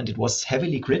all, and it was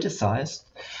heavily criticized.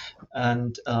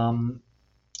 And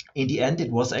in the end, it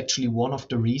was actually one of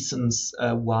the reasons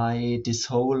why this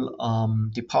whole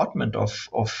department of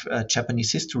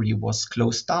Japanese history was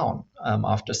closed down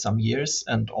after some years,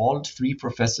 and all 3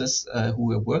 professors who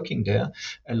were working there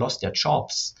lost their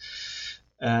jobs.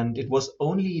 And it was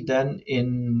only then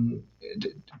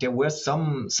there were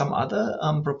some other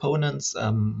proponents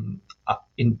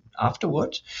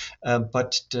afterward,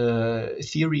 but the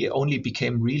theory only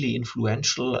became really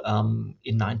influential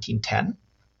in 1910.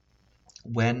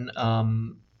 When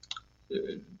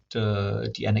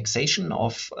the annexation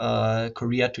of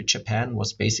Korea to Japan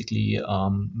was basically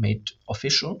made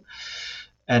official.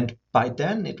 And by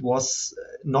then it was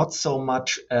not so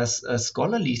much as a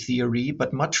scholarly theory,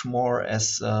 but much more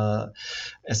as a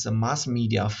mass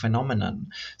media phenomenon.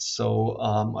 So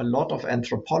a lot of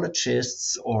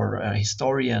anthropologists or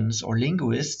historians or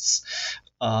linguists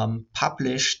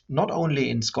published not only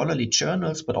in scholarly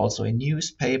journals, but also in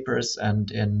newspapers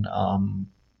and in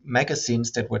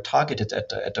magazines that were targeted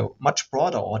at a much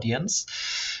broader audience,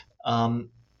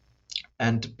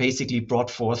 and basically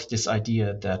brought forth this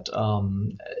idea that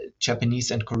Japanese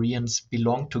and Koreans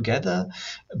belong together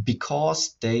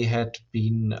because they had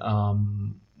been,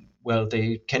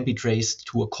 they can be traced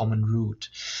to a common root.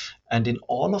 And in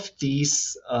all of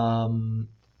these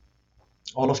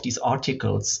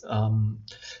articles,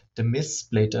 the myths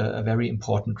played a very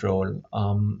important role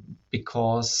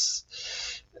because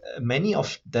many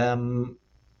of them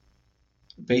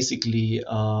basically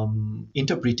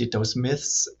interpreted those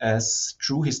myths as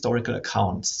true historical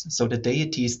accounts. So the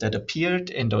deities that appeared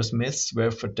in those myths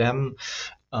were for them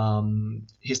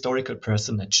historical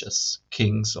personages,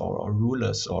 kings or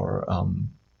rulers or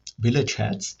village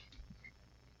heads.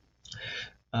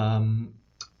 And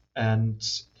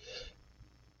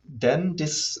then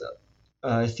this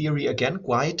theory again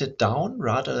quieted down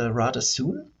rather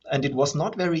soon, and it was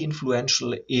not very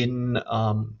influential in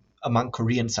among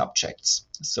Korean subjects.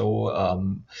 So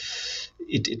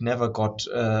it never got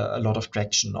a lot of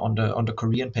traction on the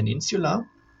Korean peninsula.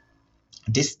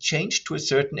 This changed to a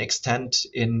certain extent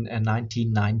in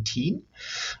 1919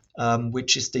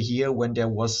 which is the year when there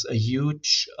was a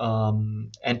huge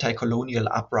anti-colonial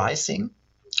uprising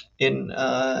in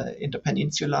the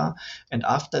peninsula. And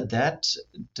after that,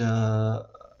 the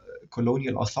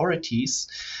colonial authorities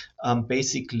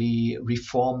basically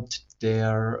reformed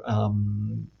their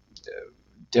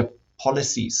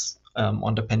policies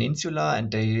on the peninsula,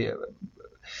 and they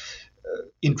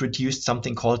introduced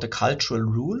something called the cultural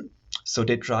rule. So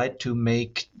they tried to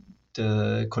make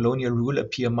the colonial rule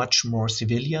appear much more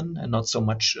civilian and not so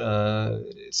much.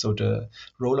 So the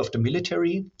role of the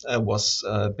military was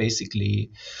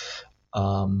basically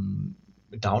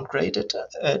downgraded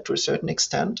to a certain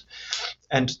extent.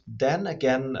 And then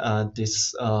again,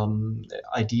 this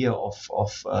idea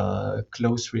of a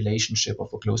close relationship,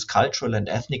 of a close cultural and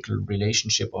ethnic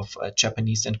relationship of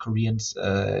Japanese and Koreans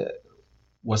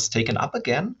was taken up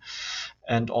again,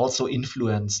 and also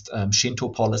influenced Shinto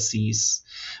policies.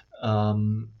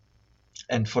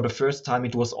 And for the first time,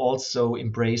 it was also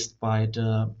embraced by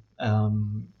the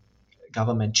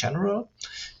government general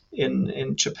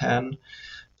in Japan.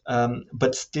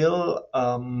 But still,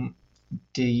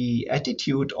 the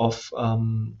attitude of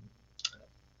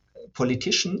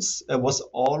politicians was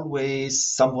always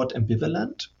somewhat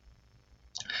ambivalent.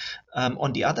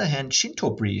 On the other hand,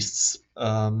 Shinto priests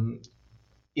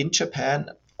in Japan,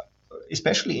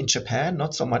 especially in Japan,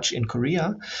 not so much in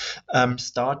Korea,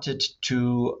 started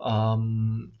to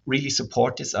really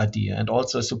support this idea, and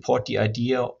also support the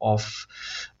idea of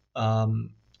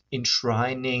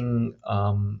enshrining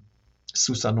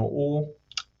Susanoo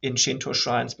in Shinto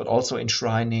shrines, but also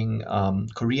enshrining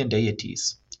Korean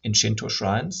deities in Shinto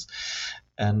shrines.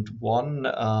 And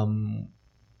one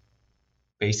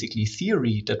basically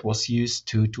theory that was used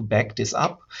to back this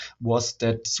up was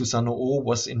that Susanoo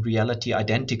was in reality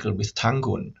identical with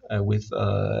Tangun, with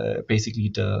basically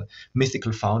the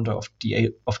mythical founder of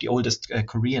the oldest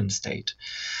Korean state.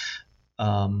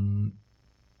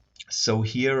 So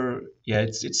here,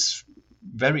 it's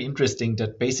very interesting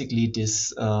that basically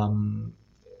this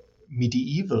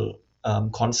medieval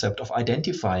concept of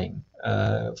identifying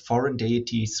foreign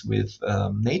deities with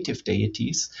native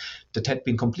deities that had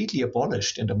been completely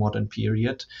abolished in the modern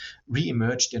period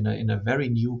re-emerged in a very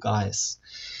new guise.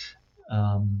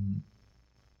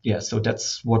 So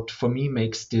that's what for me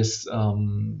makes this,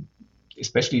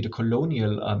 especially the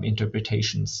colonial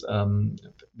interpretations,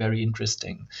 very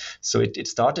interesting. So it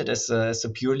started as a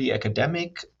purely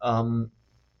academic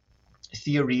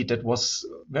theory that was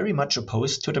very much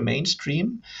opposed to the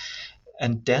mainstream.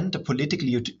 And then the political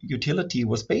utility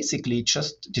was basically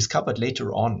just discovered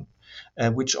later on,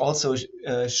 which also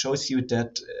shows you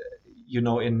that,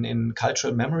 in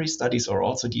cultural memory studies, or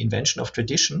also the invention of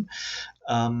tradition,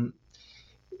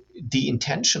 the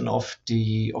intention of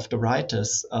the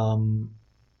writers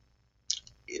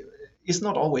is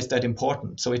not always that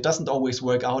important. So it doesn't always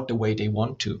work out the way they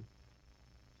want to.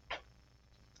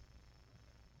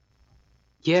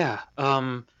 Yeah,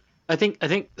 I think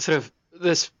sort of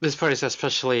this part is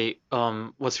especially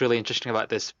what's really interesting about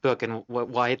this book, and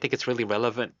why I think it's really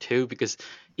relevant too, because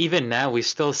even now we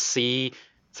still see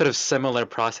sort of similar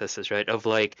processes, right? Of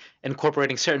like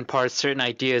incorporating certain parts, certain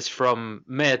ideas from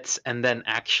myths, and then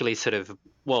actually sort of,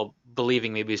 well,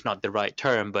 believing maybe is not the right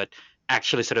term, but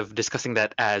actually sort of discussing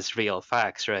that as real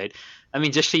facts, right? I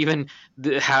mean, just even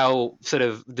how sort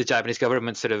of the Japanese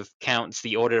government sort of counts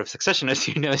the order of succession, as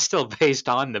you know, is still based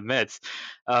on the myths.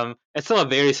 It's still a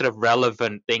very sort of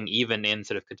relevant thing, even in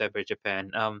sort of contemporary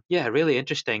Japan. Yeah, really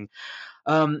interesting.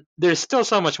 There's still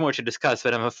so much more to discuss,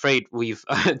 but I'm afraid we've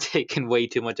taken way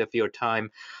too much of your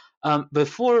time.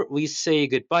 Before we say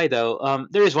goodbye, though,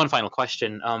 there is one final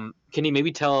question. Can you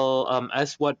maybe tell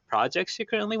us what projects you're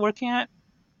currently working at?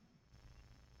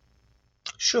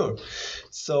 Sure.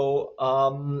 So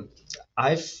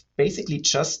I've basically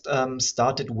just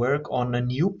started work on a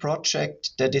new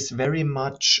project that is very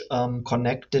much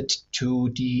connected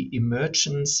to the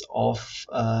emergence of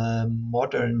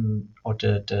modern, or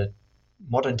the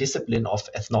modern discipline of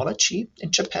ethnology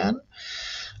in Japan.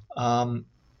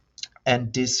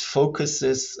 And this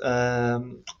focuses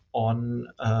on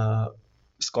a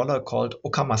scholar called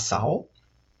Okama Sao,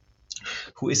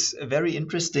 who is very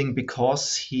interesting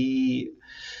because he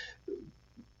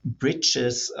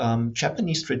bridges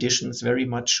Japanese traditions very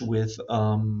much with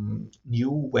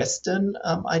new Western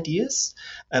ideas.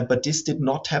 But this did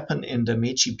not happen in the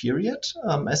Meiji period,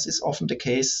 as is often the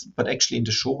case, but actually in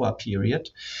the Showa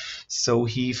period. So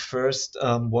he first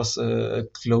was a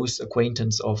close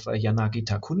acquaintance of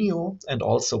Yanagita Kunio, and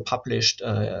also published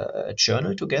a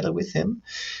journal together with him.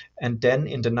 And then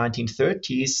in the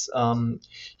 1930s,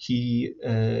 he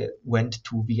went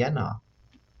to Vienna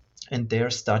and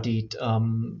there studied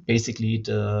basically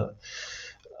the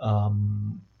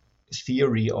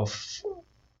theory of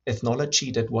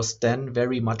ethnology that was then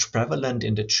very much prevalent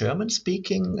in the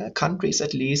German-speaking countries,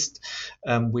 at least,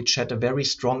 which had a very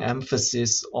strong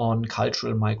emphasis on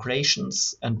cultural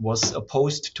migrations and was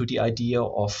opposed to the idea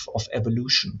of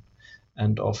evolution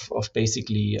and of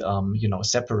basically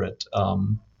separate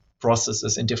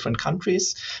processes in different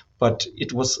countries. But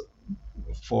it was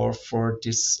for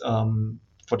this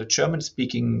for the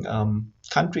German-speaking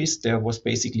countries, there was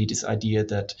basically this idea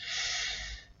that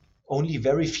only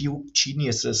very few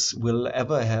geniuses will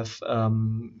ever have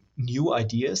new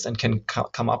ideas and can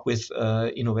come up with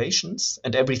innovations,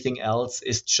 and everything else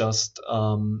is just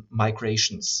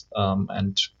migrations.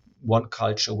 And one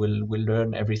culture will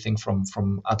learn everything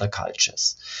from other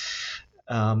cultures.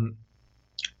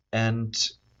 And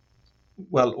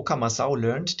well, Okamasao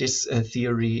learned this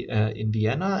theory in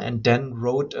Vienna and then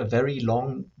wrote a very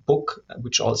long book,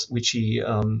 which he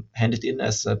handed in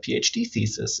as a PhD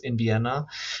thesis in Vienna,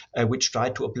 which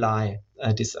tried to apply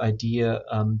this idea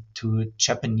to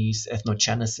Japanese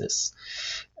ethnogenesis.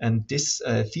 And this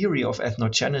theory of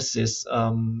ethnogenesis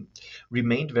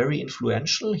remained very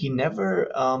influential. He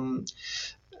never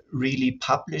really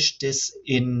published this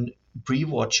in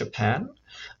pre-war Japan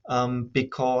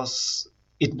because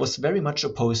it was very much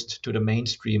opposed to the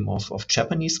mainstream of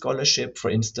Japanese scholarship.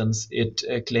 For instance, it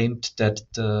claimed that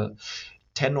the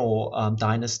Tenno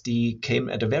dynasty came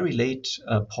at a very late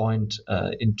point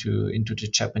into the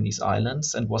Japanese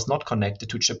islands and was not connected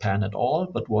to Japan at all,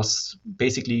 but was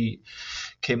basically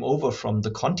came over from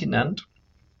the continent.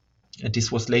 And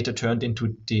this was later turned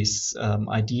into this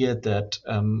idea that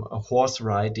horse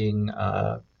riding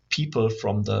people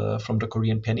from the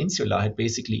Korean Peninsula had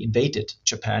basically invaded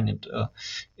Japan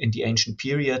in the ancient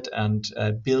period and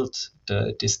built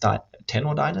this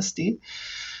Tenno dynasty.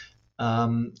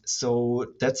 So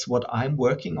that's what I'm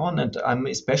working on, and I'm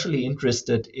especially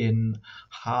interested in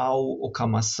how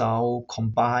Okamasao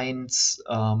combines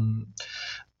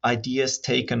ideas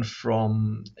taken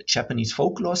from Japanese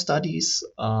folklore studies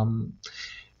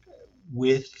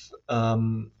with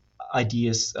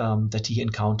ideas that he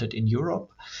encountered in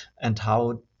Europe, and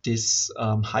how this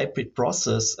hybrid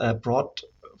process brought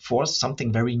forth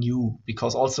something very new.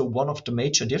 Because also one of the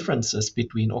major differences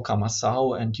between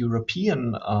Okamasao and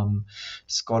European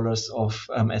scholars of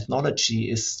ethnology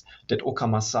is that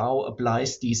Okamasao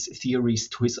applies these theories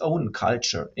to his own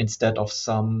culture instead of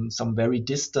some very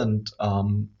distant,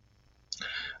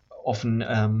 often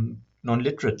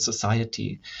non-literate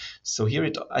society. So here,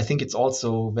 I think it's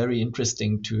also very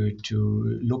interesting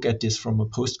to look at this from a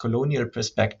post-colonial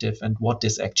perspective and what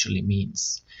this actually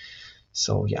means.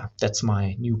 So yeah, that's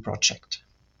my new project.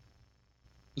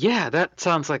 Yeah, that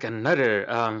sounds like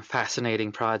another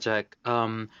fascinating project.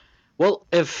 Well,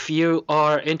 if you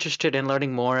are interested in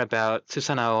learning more about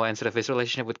Susanoo and sort of his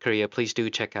relationship with Korea, please do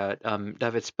check out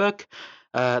David's book.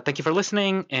 Thank you for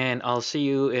listening, and I'll see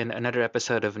you in another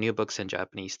episode of New Books in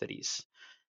Japanese Studies.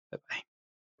 Bye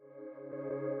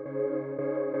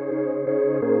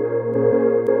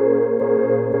bye.